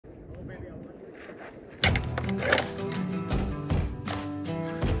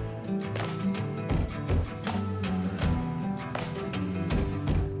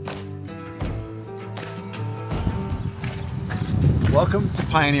Welcome to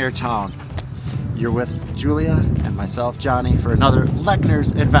Pioneertown. You're with Julia and myself, Johnny, for another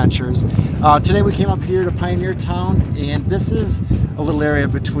Lechners Adventures. Today we came up here to Pioneertown, and this is a little area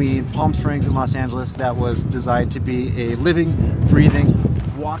between Palm Springs and Los Angeles that was designed to be a living, breathing,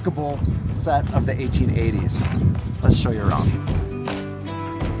 walkable set of the 1880s. Let's show you around.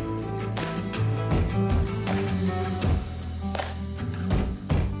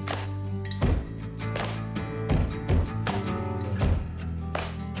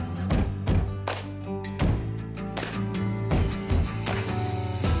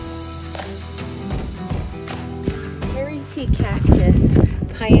 Cactus,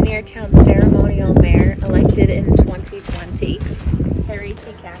 Pioneertown ceremonial mayor, elected in 2020. Harry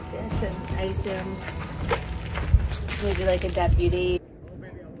T. Cactus, and I assume maybe like a deputy.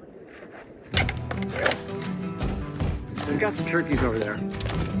 We've got some turkeys over there.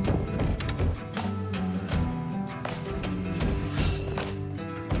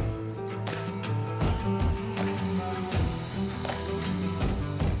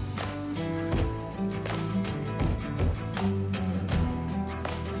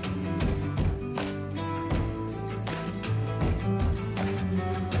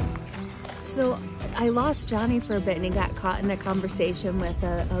 So I lost Johnny for a bit, and he got caught in a conversation with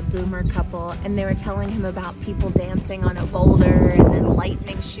a boomer couple, and they were telling him about people dancing on a boulder and then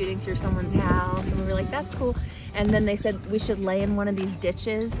lightning shooting through someone's house, and we were like, that's cool. And then they said we should lay in one of these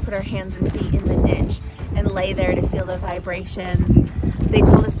ditches, put our hands and feet in the ditch and lay there to feel the vibrations. They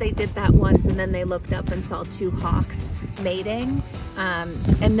told us they did that once, and then they looked up and saw two hawks mating,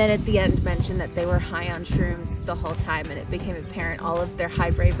 and then at the end mentioned that they were high on shrooms the whole time, and it became apparent all of their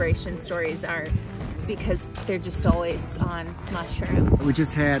high vibration stories are because they're just always on mushrooms. We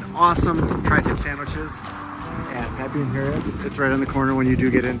just had awesome tri-tip sandwiches at Happy Inheritance. It's right on the corner when you do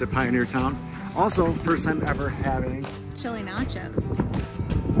get into Pioneertown. Also, first time ever having chili nachos.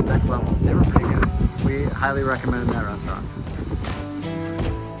 Next level. They were pretty good. We highly recommend that restaurant.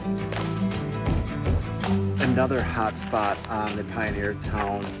 Another hot spot on the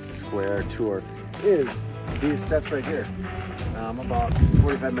Pioneertown Square tour is these steps right here. About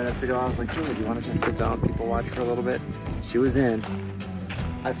 45 minutes ago, I was like, Julie, do you want to just sit down, people watch for a little bit? She was in.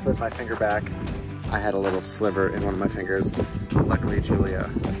 I slipped my finger back. I had a little sliver in one of my fingers. Luckily, Julia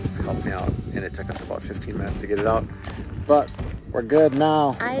helped me out, and it took us about 15 minutes to get it out. But we're good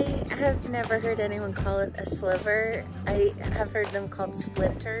now. I have never heard anyone call it a sliver. I have heard them called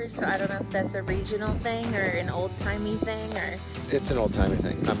splinters, so I don't know if that's a regional thing or an old-timey thing, or... It's an old-timey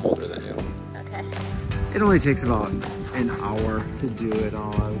thing. I'm older than you. Okay. It only takes about an hour to do it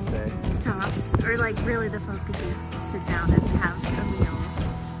all, I would say. Tops. Or like really the focus is sit down and have a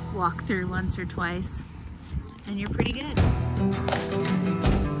meal, walk through once or twice, and you're pretty good.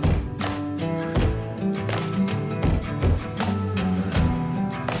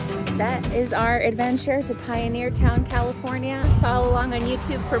 That is our adventure to Pioneertown, California. Follow along on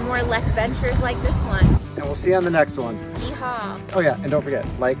YouTube for more Lech ventures like this one. And we'll see you on the next one. Yeehaw! Oh yeah, and don't forget,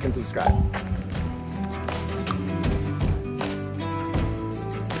 like and subscribe.